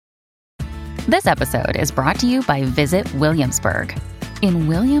This episode is brought to you by Visit Williamsburg. In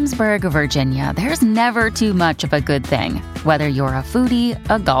Williamsburg, Virginia, there's never too much of a good thing. Whether you're a foodie,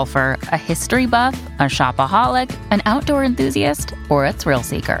 a golfer, a history buff, a shopaholic, an outdoor enthusiast, or a thrill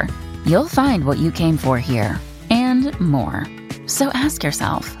seeker, you'll find what you came for here and more. So ask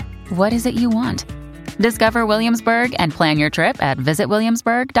yourself, what is it you want? Discover Williamsburg and plan your trip at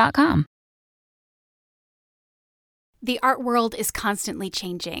visitwilliamsburg.com. The art world is constantly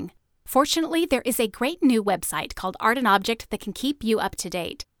changing. Fortunately, there is a great new website called Art and Object that can keep you up to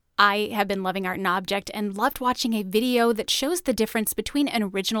date. I have been loving Art and Object and loved watching a video that shows the difference between an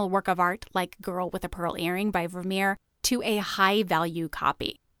original work of art, like Girl with a Pearl Earring by Vermeer, to a high-value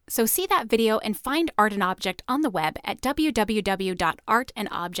copy. So see that video and find Art and Object on the web at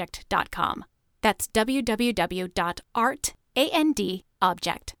www.artandobject.com. That's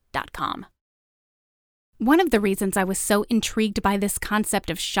www.artandobject.com. One of the reasons I was so intrigued by this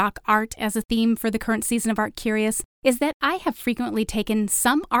concept of shock art as a theme for the current season of Art Curious is that I have frequently taken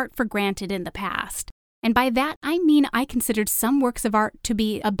some art for granted in the past. And by that, I mean I considered some works of art to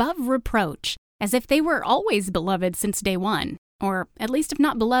be above reproach, as if they were always beloved since day one, or at least if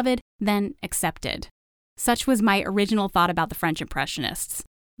not beloved, then accepted. Such was my original thought about the French Impressionists.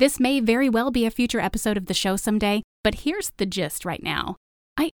 This may very well be a future episode of the show someday, but here's the gist right now.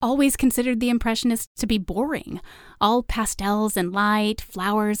 I always considered the Impressionists to be boring, all pastels and light,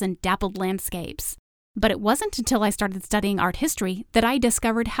 flowers and dappled landscapes. But it wasn't until I started studying art history that I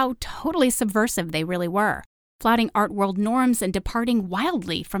discovered how totally subversive they really were, flouting art world norms and departing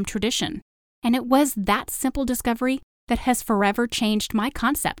wildly from tradition. And it was that simple discovery that has forever changed my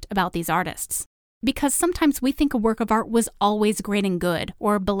concept about these artists. Because sometimes we think a work of art was always great and good,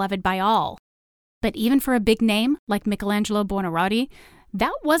 or beloved by all. But even for a big name like Michelangelo Buonarroti,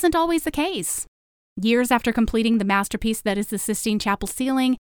 that wasn't always the case. Years after completing the masterpiece that is the Sistine Chapel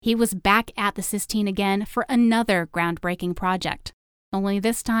ceiling, he was back at the Sistine again for another groundbreaking project. Only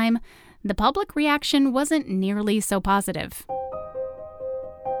this time, the public reaction wasn't nearly so positive.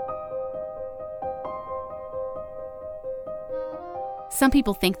 Some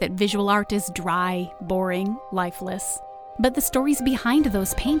people think that visual art is dry, boring, lifeless. But the stories behind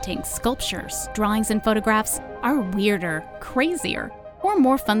those paintings, sculptures, drawings, and photographs are weirder, crazier, or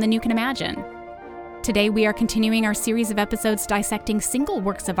more fun than you can imagine. Today we are continuing our series of episodes dissecting single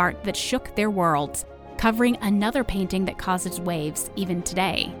works of art that shook their worlds, covering another painting that causes waves even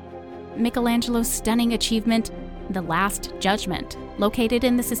today. Michelangelo's stunning achievement, The Last Judgment, located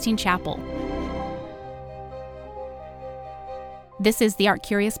in the Sistine Chapel. This is the Art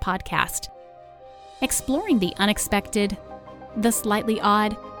Curious podcast, exploring the unexpected, the slightly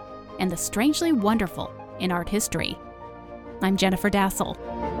odd, and the strangely wonderful in art history. I'm Jennifer Dassel.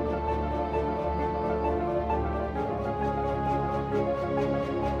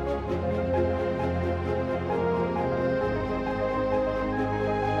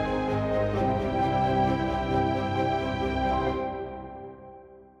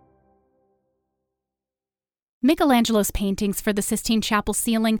 Michelangelo's paintings for the Sistine Chapel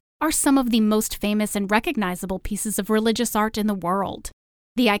ceiling are some of the most famous and recognizable pieces of religious art in the world.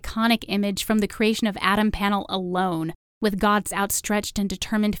 The iconic image from the creation of Adam panel alone, with God's outstretched and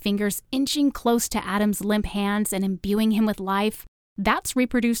determined fingers inching close to Adam's limp hands and imbuing him with life, that's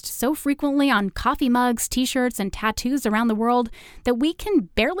reproduced so frequently on coffee mugs, t-shirts, and tattoos around the world that we can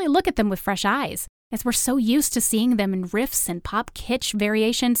barely look at them with fresh eyes, as we're so used to seeing them in riffs and pop kitsch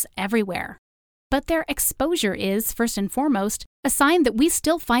variations everywhere. But their exposure is, first and foremost, a sign that we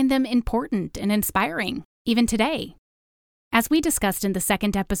still find them important and inspiring, even today. As we discussed in the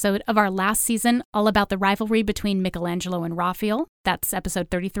second episode of our last season, all about the rivalry between Michelangelo and Raphael, that's episode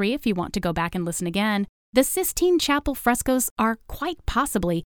 33 if you want to go back and listen again, the Sistine Chapel frescoes are quite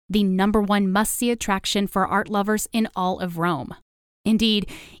possibly the #1 must-see attraction for art lovers in all of Rome. Indeed,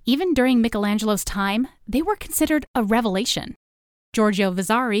 even during Michelangelo's time, they were considered a revelation. Giorgio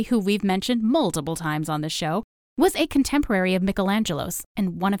Vasari, who we've mentioned multiple times on this show, was a contemporary of Michelangelo's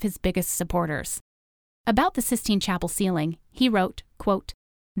and one of his biggest supporters. About the Sistine Chapel ceiling, he wrote, quote,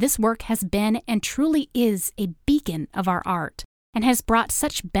 "This work has been and truly is a beacon of our art, and has brought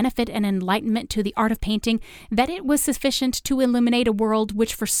such benefit and enlightenment to the art of painting that it was sufficient to illuminate a world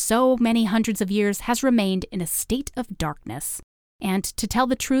which for so many hundreds of years has remained in a state of darkness. And to tell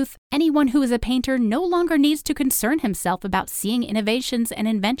the truth, anyone who is a painter no longer needs to concern himself about seeing innovations and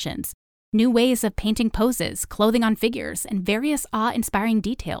inventions, new ways of painting poses, clothing on figures, and various awe-inspiring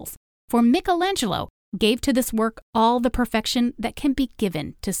details. For Michelangelo gave to this work all the perfection that can be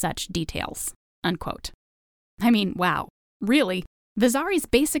given to such details." Unquote. I mean, wow. Really? Vasari's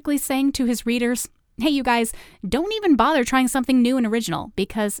basically saying to his readers, Hey, you guys, don't even bother trying something new and original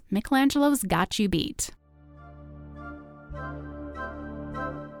because Michelangelo's got you beat.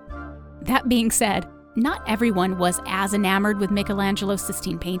 That being said, not everyone was as enamored with Michelangelo's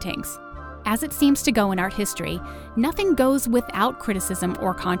Sistine paintings. As it seems to go in art history, nothing goes without criticism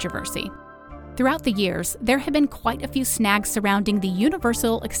or controversy. Throughout the years, there have been quite a few snags surrounding the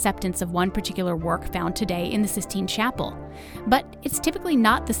universal acceptance of one particular work found today in the Sistine Chapel. But it's typically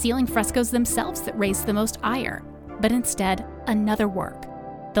not the ceiling frescoes themselves that raise the most ire, but instead another work,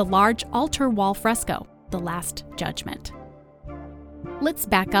 the large altar wall fresco, The Last Judgment. Let's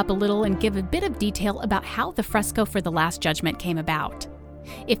back up a little and give a bit of detail about how the fresco for The Last Judgment came about.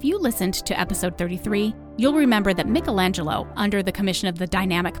 If you listened to episode 33, you'll remember that Michelangelo, under the commission of the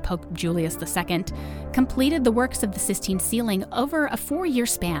dynamic Pope Julius II, completed the works of the Sistine ceiling over a 4-year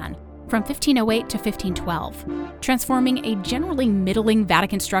span, from 1508 to 1512, transforming a generally middling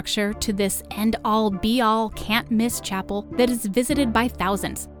Vatican structure to this end-all, be-all, can't-miss chapel that is visited by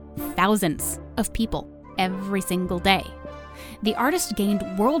thousands of people every single day. The artist gained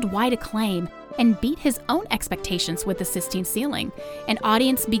worldwide acclaim and beat his own expectations with the Sistine ceiling. An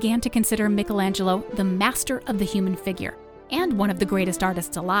audience began to consider Michelangelo the master of the human figure and one of the greatest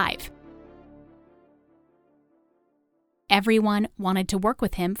artists alive. Everyone wanted to work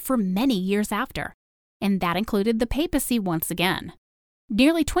with him for many years after, and that included the papacy once again.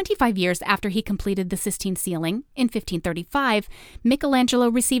 Nearly 25 years after he completed the Sistine ceiling, in 1535, Michelangelo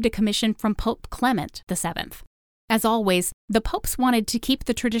received a commission from Pope Clement VII. As always, the popes wanted to keep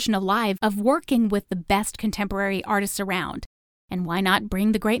the tradition alive of working with the best contemporary artists around. And why not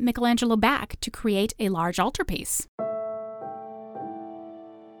bring the great Michelangelo back to create a large altarpiece?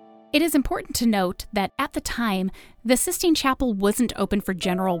 It is important to note that at the time, the Sistine Chapel wasn't open for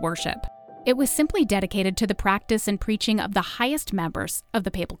general worship. It was simply dedicated to the practice and preaching of the highest members of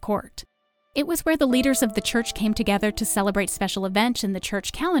the papal court. It was where the leaders of the church came together to celebrate special events in the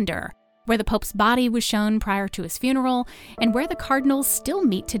church calendar, where the Pope's body was shown prior to his funeral, and where the cardinals still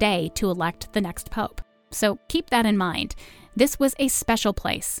meet today to elect the next pope. So keep that in mind. This was a special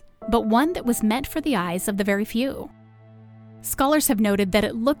place, but one that was meant for the eyes of the very few. Scholars have noted that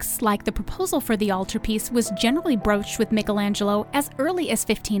it looks like the proposal for the altarpiece was generally broached with Michelangelo as early as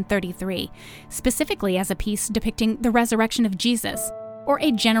 1533, specifically as a piece depicting the resurrection of Jesus, or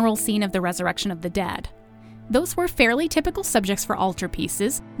a general scene of the resurrection of the dead. Those were fairly typical subjects for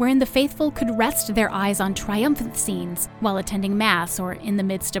altarpieces, wherein the faithful could rest their eyes on triumphant scenes while attending Mass or in the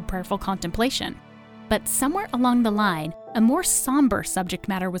midst of prayerful contemplation. But somewhere along the line, a more somber subject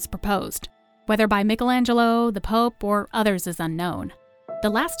matter was proposed. Whether by Michelangelo, the Pope, or others is unknown. The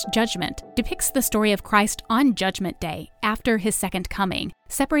Last Judgment depicts the story of Christ on Judgment Day, after his second coming,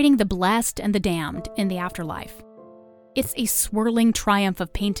 separating the blessed and the damned in the afterlife. It's a swirling triumph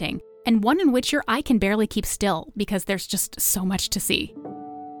of painting, and one in which your eye can barely keep still because there's just so much to see.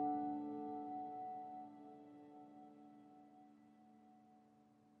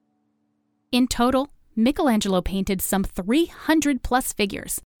 In total, Michelangelo painted some 300+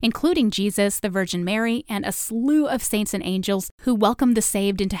 figures, including Jesus, the Virgin Mary, and a slew of saints and angels who welcomed the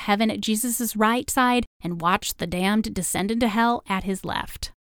saved into heaven at Jesus' right side and watched the damned descend into hell at his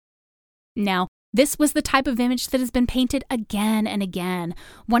left. Now, this was the type of image that has been painted again and again,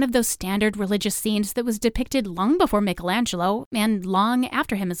 one of those standard religious scenes that was depicted long before Michelangelo and long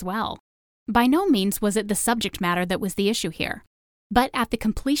after him as well. By no means was it the subject matter that was the issue here. But at the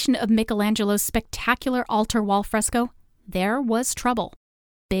completion of Michelangelo's spectacular altar wall fresco, there was trouble.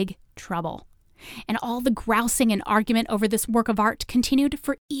 Big trouble. And all the grousing and argument over this work of art continued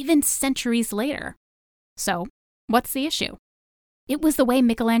for even centuries later. So, what's the issue? It was the way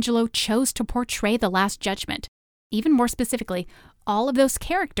Michelangelo chose to portray the Last Judgment, even more specifically, all of those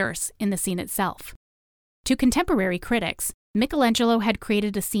characters in the scene itself. To contemporary critics, Michelangelo had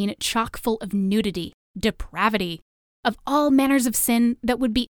created a scene chock full of nudity, depravity, of all manners of sin that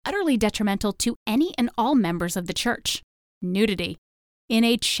would be utterly detrimental to any and all members of the church. Nudity. In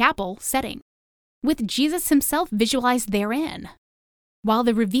a chapel setting, with Jesus himself visualized therein. While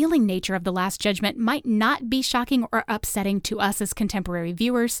the revealing nature of the Last Judgment might not be shocking or upsetting to us as contemporary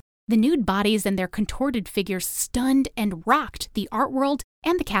viewers, the nude bodies and their contorted figures stunned and rocked the art world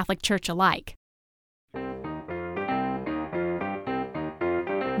and the Catholic Church alike.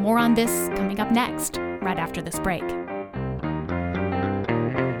 More on this coming up next, right after this break.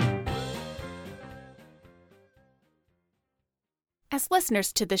 As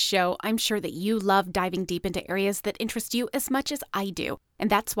listeners to this show, I'm sure that you love diving deep into areas that interest you as much as I do, and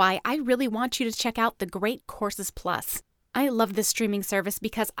that's why I really want you to check out the Great Courses Plus. I love this streaming service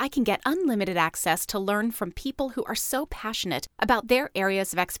because I can get unlimited access to learn from people who are so passionate about their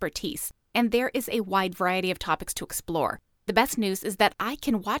areas of expertise, and there is a wide variety of topics to explore. The best news is that I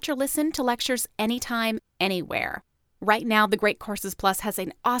can watch or listen to lectures anytime, anywhere. Right now, the Great Courses Plus has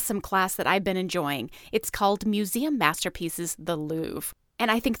an awesome class that I've been enjoying. It's called Museum Masterpieces, the Louvre.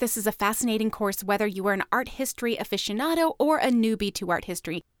 And I think this is a fascinating course whether you are an art history aficionado or a newbie to art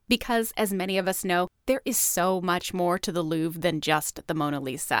history, because, as many of us know, there is so much more to the Louvre than just the Mona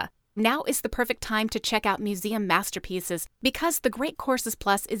Lisa. Now is the perfect time to check out Museum Masterpieces because the Great Courses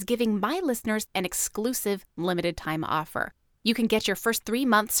Plus is giving my listeners an exclusive limited-time offer. You can get your first 3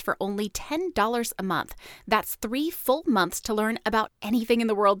 months for only $10 a month. That's 3 full months to learn about anything in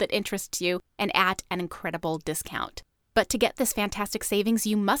the world that interests you and at an incredible discount. But to get this fantastic savings,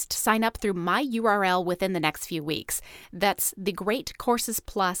 you must sign up through my URL within the next few weeks. That's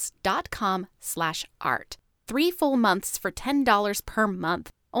thegreatcoursesplus.com/art. 3 full months for $10 per month,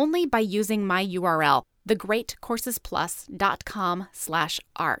 only by using my URL,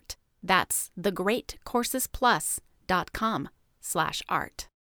 thegreatcoursesplus.com/art. That's thegreatcoursesplus.com/art.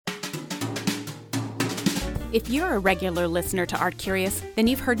 If you're a regular listener to Art Curious, then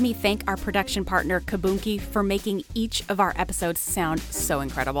you've heard me thank our production partner, Kabunki, for making each of our episodes sound so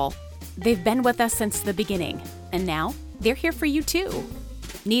incredible. They've been with us since the beginning, and now they're here for you too.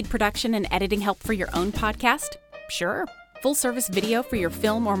 Need production and editing help for your own podcast? Sure. Full-service video for your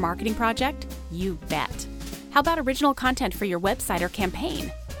film or marketing project? You bet. How about original content for your website or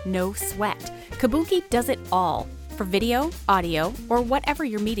campaign? No sweat. Kabunki does it all for video, audio, or whatever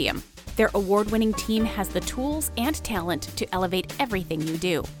your medium. Their award-winning team has the tools and talent to elevate everything you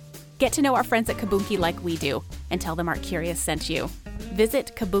do. Get to know our friends at Kabunki like we do, and tell them Art Curious sent you.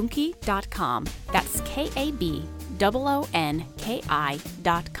 Visit kabunki.com. That's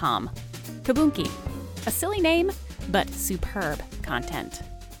KABOONKI.com. Kabunki. A silly name, but superb content.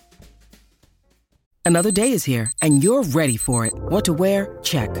 Another day is here, and you're ready for it. What to wear?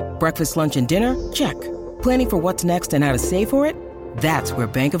 Check. Breakfast, lunch, and dinner? Check. Planning for what's next and how to save for it? That's where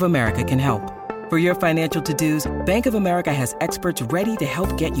Bank of America can help. For your financial to-dos, Bank of America has experts ready to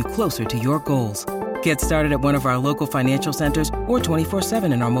help get you closer to your goals. Get started at one of our local financial centers or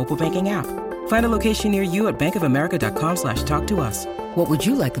 24/7 in our mobile banking app. Find a location near you at bankofamerica.com/talktous. What would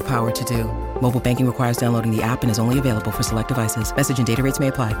you like the power to do? Mobile banking requires downloading the app and is only available for select devices. Message and data rates may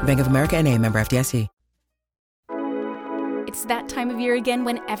apply. Bank of America NA, member FDIC. It's that time of year again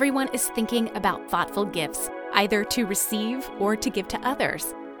when everyone is thinking about thoughtful gifts, either to receive or to give to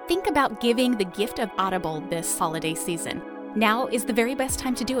others. Think about giving the gift of Audible this holiday season. Now is the very best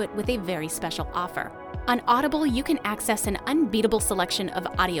time to do it with a very special offer. On Audible, you can access an unbeatable selection of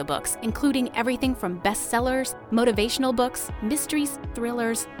audiobooks, including everything from bestsellers, motivational books, mysteries,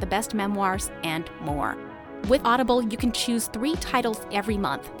 thrillers, the best memoirs, and more. With Audible, you can choose 3 titles every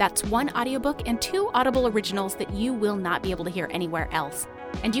month. That's 1 audiobook and 2 Audible originals that you will not be able to hear anywhere else.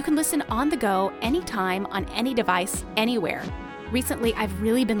 And you can listen on the go, anytime, on any device, anywhere. Recently, I've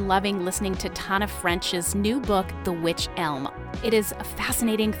really been loving listening to Tana French's new book, The Witch Elm. It is a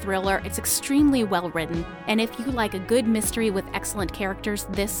fascinating thriller, it's extremely well written, and if you like a good mystery with excellent characters,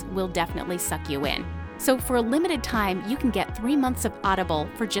 this will definitely suck you in. So for a limited time, you can get 3 months of Audible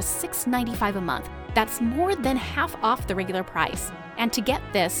for just $6.95 a month. That's more than half off the regular price. And to get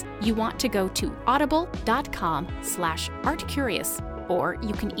this, you want to go to audible.com/artcurious, or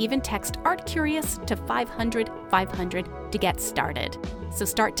you can even text Art Curious to 500-500 to get started. So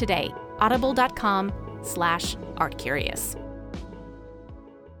start today, audible.com/artcurious.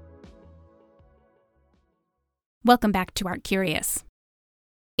 Welcome back to Art Curious.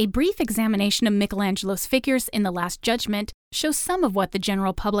 A brief examination of Michelangelo's figures in The Last Judgment shows some of what the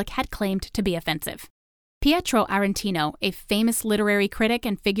general public had claimed to be offensive. Pietro Arentino, a famous literary critic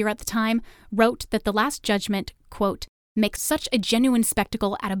and figure at the time, wrote that The Last Judgment, quote, makes such a genuine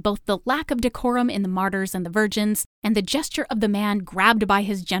spectacle out of both the lack of decorum in the martyrs and the virgins, and the gesture of the man grabbed by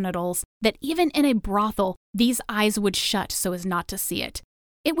his genitals, that even in a brothel, these eyes would shut so as not to see it.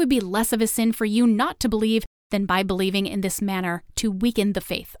 It would be less of a sin for you not to believe than by believing in this manner to weaken the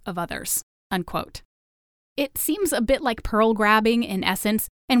faith of others, unquote. It seems a bit like pearl grabbing in essence,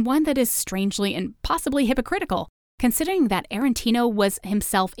 and one that is strangely and possibly hypocritical, considering that Arentino was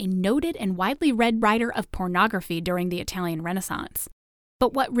himself a noted and widely read writer of pornography during the Italian Renaissance.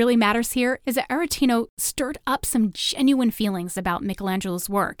 But what really matters here is that Arentino stirred up some genuine feelings about Michelangelo's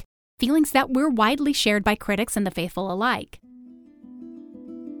work, feelings that were widely shared by critics and the faithful alike.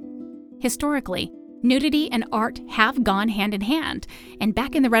 Historically, nudity and art have gone hand in hand, and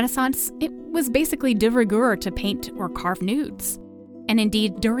back in the Renaissance, it was basically de rigueur to paint or carve nudes. And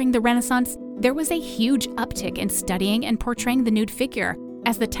indeed, during the Renaissance, there was a huge uptick in studying and portraying the nude figure,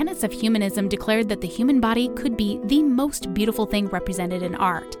 as the tenets of humanism declared that the human body could be the most beautiful thing represented in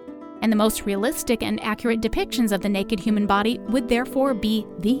art. and the most realistic and accurate depictions of the naked human body would therefore be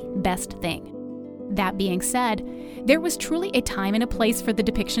the best thing. That being said, there was truly a time and a place for the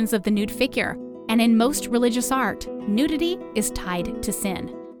depictions of the nude figure, and in most religious art, nudity is tied to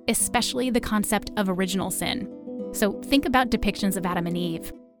sin, especially the concept of original sin. So think about depictions of Adam and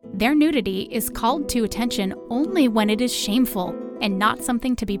Eve. Their nudity is called to attention only when it is shameful and not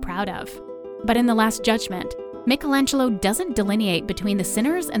something to be proud of. But in the Last Judgment, Michelangelo doesn't delineate between the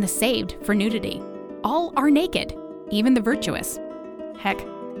sinners and the saved for nudity. All are naked, even the virtuous. Heck,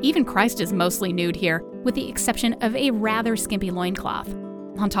 even Christ is mostly nude here, with the exception of a rather skimpy loincloth.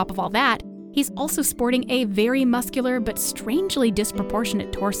 On top of all that, he's also sporting a very muscular but strangely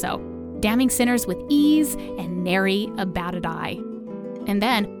disproportionate torso, damning sinners with ease and nary a batted eye. And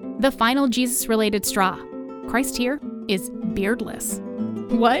then, the final Jesus-related straw. Christ here is beardless.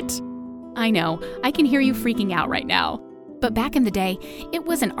 What? I know, I can hear you freaking out right now. But back in the day, it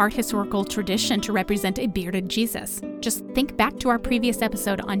was an art historical tradition to represent a bearded Jesus. Just think back to our previous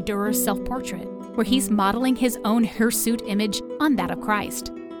episode on Durer's self-portrait, where he's modeling his own hirsute image on that of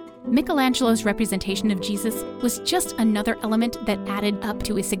Christ. Michelangelo's representation of Jesus was just another element that added up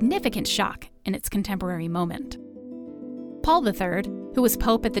to a significant shock in its contemporary moment. Paul III, who was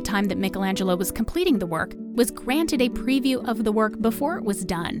Pope at the time that Michelangelo was completing the work, was granted a preview of the work before it was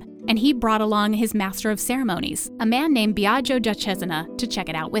done, and he brought along his master of ceremonies, a man named Biagio da Cesena, to check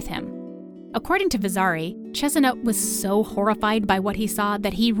it out with him. According to Vasari, Cesena was so horrified by what he saw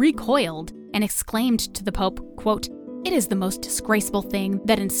that he recoiled and exclaimed to the Pope, quote, "It is the most disgraceful thing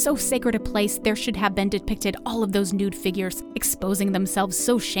that in so sacred a place there should have been depicted all of those nude figures exposing themselves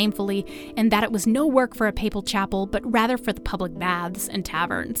so shamefully, and that it was no work for a papal chapel, but rather for the public baths and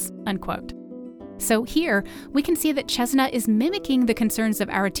taverns," unquote. So here, we can see that Cesena is mimicking the concerns of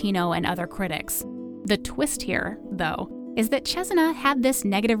Aretino and other critics. The twist here, though, is that Cesena had this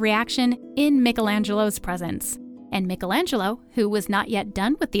negative reaction in Michelangelo's presence. And Michelangelo, who was not yet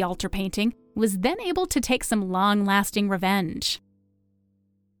done with the altar painting, was then able to take some long-lasting revenge.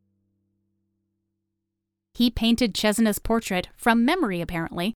 He painted Cesena's portrait, from memory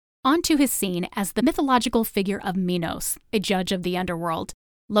apparently, onto his scene as the mythological figure of Minos, a judge of the underworld,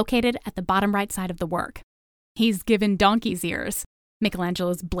 located at the bottom right side of the work. He's given donkey's ears,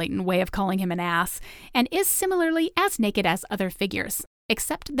 Michelangelo's blatant way of calling him an ass, and is similarly as naked as other figures,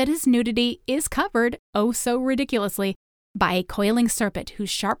 except that his nudity is covered, oh so ridiculously, by a coiling serpent whose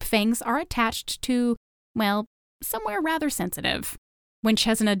sharp fangs are attached to, well, somewhere rather sensitive. When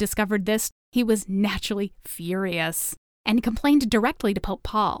Cesena discovered this, he was naturally furious and complained directly to Pope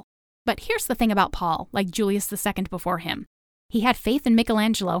Paul. But here's the thing about Paul, like Julius II before him. He had faith in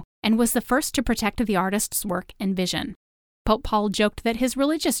Michelangelo and was the first to protect the artist's work and vision. Pope Paul joked that his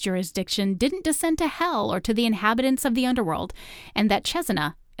religious jurisdiction didn't descend to hell or to the inhabitants of the underworld, and that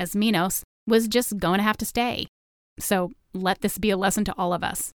Cesena, as Minos, was just going to have to stay. So let this be a lesson to all of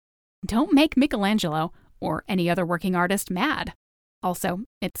us. Don't make Michelangelo, or any other working artist, mad. Also,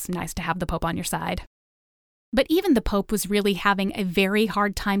 it's nice to have the Pope on your side. But even the Pope was really having a very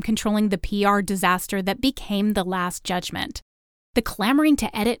hard time controlling the PR disaster that became the Last Judgment. The clamoring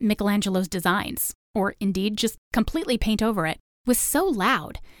to edit Michelangelo's designs, or indeed just completely paint over it, was so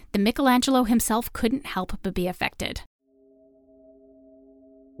loud that Michelangelo himself couldn't help but be affected.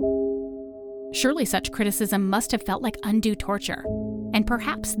 Surely such criticism must have felt like undue torture, and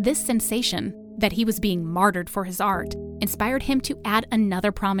perhaps this sensation, that he was being martyred for his art, inspired him to add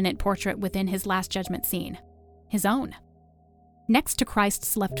another prominent portrait within his Last Judgment scene, his own. Next to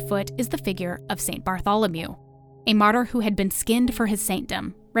Christ's left foot is the figure of Saint Bartholomew, a martyr who had been skinned for his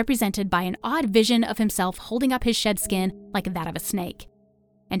saintdom, represented by an odd vision of himself holding up his shed skin like that of a snake.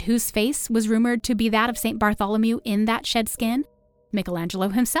 And whose face was rumored to be that of Saint Bartholomew in that shed skin? Michelangelo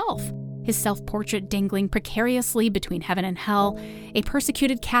himself, his self-portrait dangling precariously between heaven and hell, a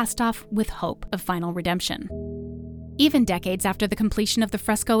persecuted cast-off with hope of final redemption. Even decades after the completion of the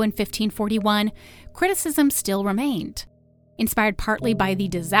fresco in 1541, criticism still remained. Inspired partly by the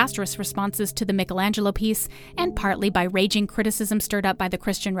disastrous responses to the Michelangelo piece and partly by raging criticism stirred up by the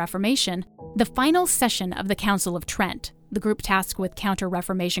Christian Reformation, the final session of the Council of Trent, the group tasked with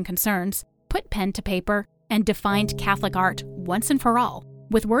counter-Reformation concerns, put pen to paper and defined Catholic art once and for all,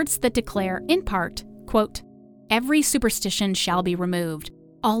 with words that declare, in part, quote, "Every superstition shall be removed.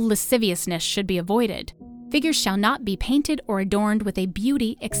 All lasciviousness should be avoided. Figures shall not be painted or adorned with a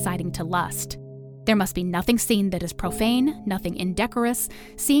beauty exciting to lust. There must be nothing seen that is profane, nothing indecorous,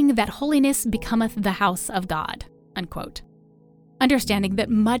 seeing that holiness becometh the house of God," unquote. Understanding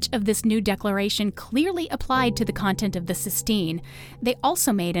that much of this new declaration clearly applied to the content of the Sistine, they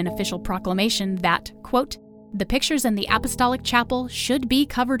also made an official proclamation that, quote, The pictures in the Apostolic Chapel should be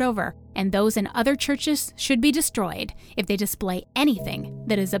covered over, and those in other churches should be destroyed if they display anything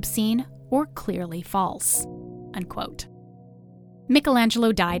that is obscene or clearly false." Unquote.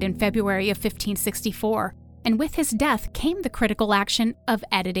 Michelangelo died in February of 1564, and with his death came the critical action of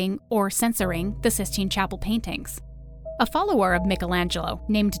editing or censoring the Sistine Chapel paintings. A follower of Michelangelo,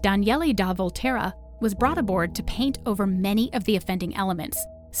 named Daniele da Volterra, was brought aboard to paint over many of the offending elements,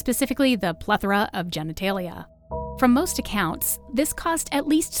 specifically the plethora of genitalia. From most accounts, this caused at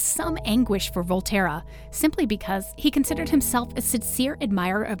least some anguish for Volterra, simply because he considered himself a sincere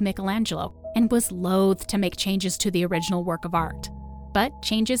admirer of Michelangelo and was loath to make changes to the original work of art. But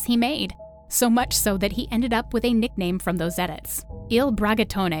changes he made, so much so that he ended up with a nickname from those edits, Il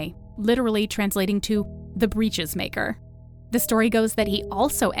Bragattone, literally translating to the breeches maker. The story goes that he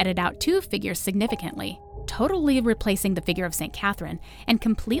also edited out 2 figures significantly, totally replacing the figure of St. Catherine and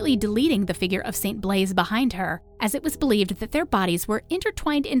completely deleting the figure of St. Blaise behind her, as it was believed that their bodies were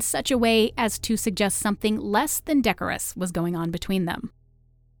intertwined in such a way as to suggest something less than decorous was going on between them.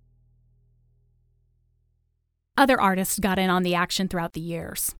 Other artists got in on the action throughout the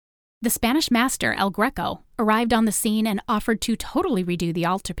years. The Spanish master El Greco arrived on the scene and offered to totally redo the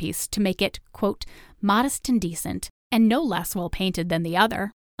altarpiece to make it, quote, modest and decent, and no less well painted than the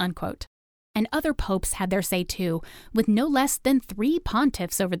other, unquote. And other popes had their say too, with no less than 3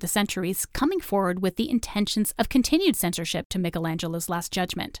 pontiffs over the centuries coming forward with the intentions of continued censorship to Michelangelo's Last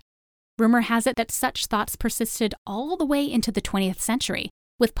Judgment. Rumor has it that such thoughts persisted all the way into the 20th century,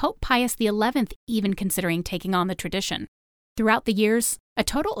 with Pope Pius XI even considering taking on the tradition. Throughout the years, a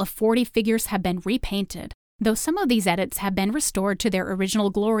total of 40 figures have been repainted, though some of these edits have been restored to their original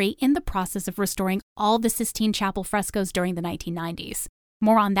glory in the process of restoring all the Sistine Chapel frescoes during the 1990s.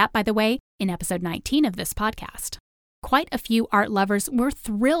 More on that, by the way, in episode 19 of this podcast. Quite a few art lovers were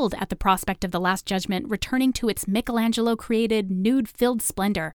thrilled at the prospect of the Last Judgment returning to its Michelangelo-created, nude-filled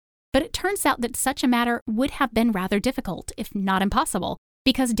splendor, but it turns out that such a matter would have been rather difficult, if not impossible,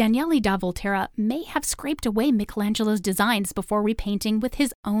 because Daniele da Volterra may have scraped away Michelangelo's designs before repainting with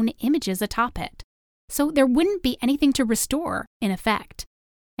his own images atop it. So there wouldn't be anything to restore, in effect.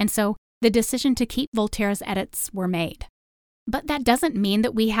 And so the decision to keep Volterra's edits were made. But that doesn't mean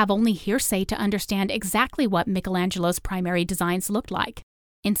that we have only hearsay to understand exactly what Michelangelo's primary designs looked like.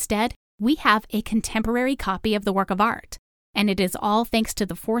 Instead, we have a contemporary copy of the work of art, and it is all thanks to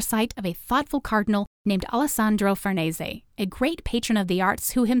the foresight of a thoughtful cardinal named Alessandro Farnese, a great patron of the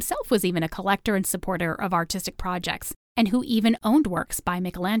arts who himself was even a collector and supporter of artistic projects, and who even owned works by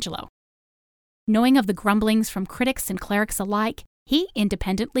Michelangelo. Knowing of the grumblings from critics and clerics alike, he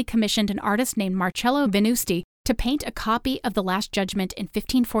independently commissioned an artist named Marcello Venusti to paint a copy of the Last Judgment in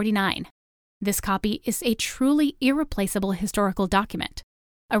 1549. This copy is a truly irreplaceable historical document,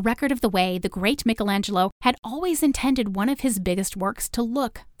 a record of the way the great Michelangelo had always intended one of his biggest works to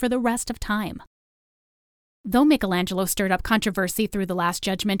look for the rest of time. Though Michelangelo stirred up controversy through the Last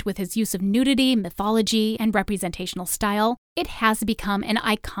Judgment with his use of nudity, mythology, and representational style, it has become an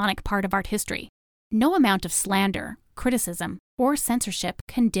iconic part of art history. No amount of slander, criticism, or censorship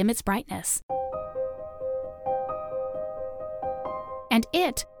can dim its brightness. And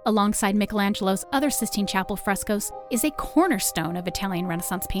it, alongside Michelangelo's other Sistine Chapel frescoes, is a cornerstone of Italian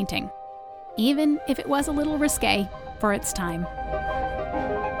Renaissance painting, even if it was a little risque for its time.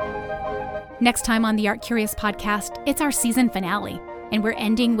 Next time on the Art Curious podcast, it's our season finale, and we're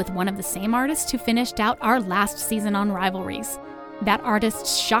ending with one of the same artists who finished out our last season on Rivalries. That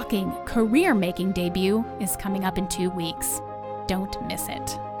artist's shocking, career-making debut is coming up in 2 weeks. Don't miss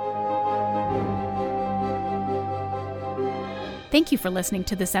it. Thank you for listening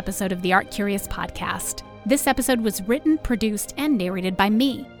to this episode of the Art Curious podcast. This episode was written, produced, and narrated by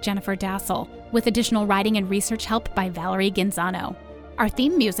me, Jennifer Dassel, with additional writing and research help by Valerie Ginzano. Our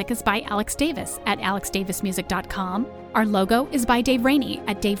theme music is by Alex Davis at alexdavismusic.com. Our logo is by Dave Rainey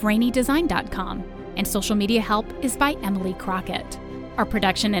at daverainydesign.com. And social media help is by Emily Crockett. Our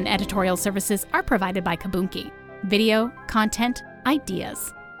production and editorial services are provided by Kabunki. Video, content,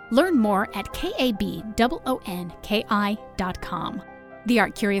 ideas. Learn more at kabonki.com. The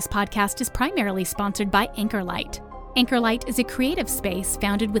Art Curious podcast is primarily sponsored by Anchorlight. Anchorlight is a creative space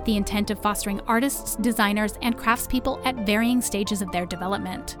founded with the intent of fostering artists, designers, and craftspeople at varying stages of their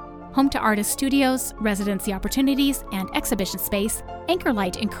development. Home to artist studios, residency opportunities, and exhibition space,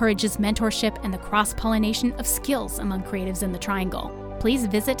 Anchorlight encourages mentorship and the cross-pollination of skills among creatives in the Triangle. Please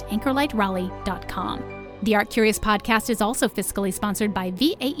visit anchorlightraleigh.com. The Art Curious podcast is also fiscally sponsored by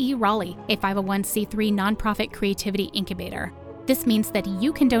VAE Raleigh, a 501c3 nonprofit creativity incubator. This means that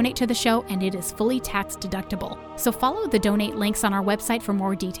you can donate to the show and it is fully tax deductible. So follow the donate links on our website for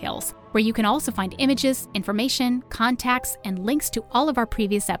more details, where you can also find images, information, contacts, and links to all of our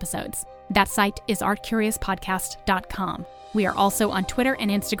previous episodes. That site is artcuriouspodcast.com. We are also on Twitter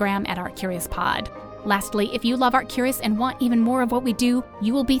and Instagram at artcuriouspod. Lastly, if you love Art Curious and want even more of what we do,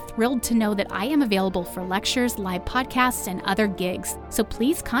 you will be thrilled to know that I am available for lectures, live podcasts, and other gigs. So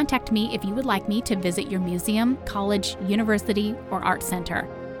please contact me if you would like me to visit your museum, college, university, or art center.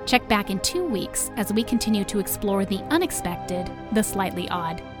 Check back in 2 weeks as we continue to explore the unexpected, the slightly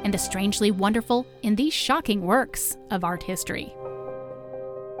odd, and the strangely wonderful in these shocking works of art history.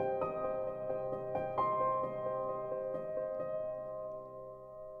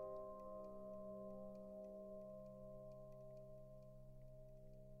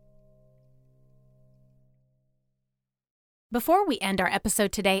 Before we end our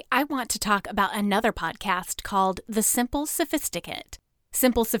episode today, I want to talk about another podcast called The Simple Sophisticate.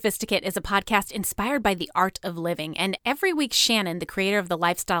 Simple Sophisticate is a podcast inspired by the art of living, and every week Shannon, the creator of the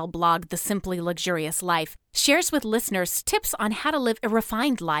lifestyle blog The Simply Luxurious Life, shares with listeners tips on how to live a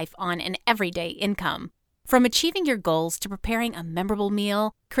refined life on an everyday income. From achieving your goals to preparing a memorable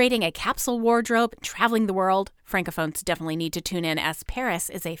meal, creating a capsule wardrobe, traveling the world, Francophones definitely need to tune in as Paris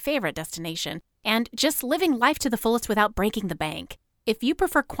is a favorite destination, and just living life to the fullest without breaking the bank. If you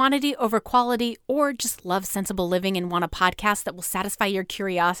prefer quantity over quality or just love sensible living and want a podcast that will satisfy your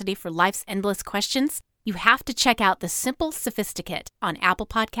curiosity for life's endless questions, you have to check out The Simple Sophisticate on Apple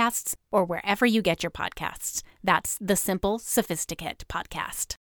Podcasts or wherever you get your podcasts. That's The Simple Sophisticate podcast.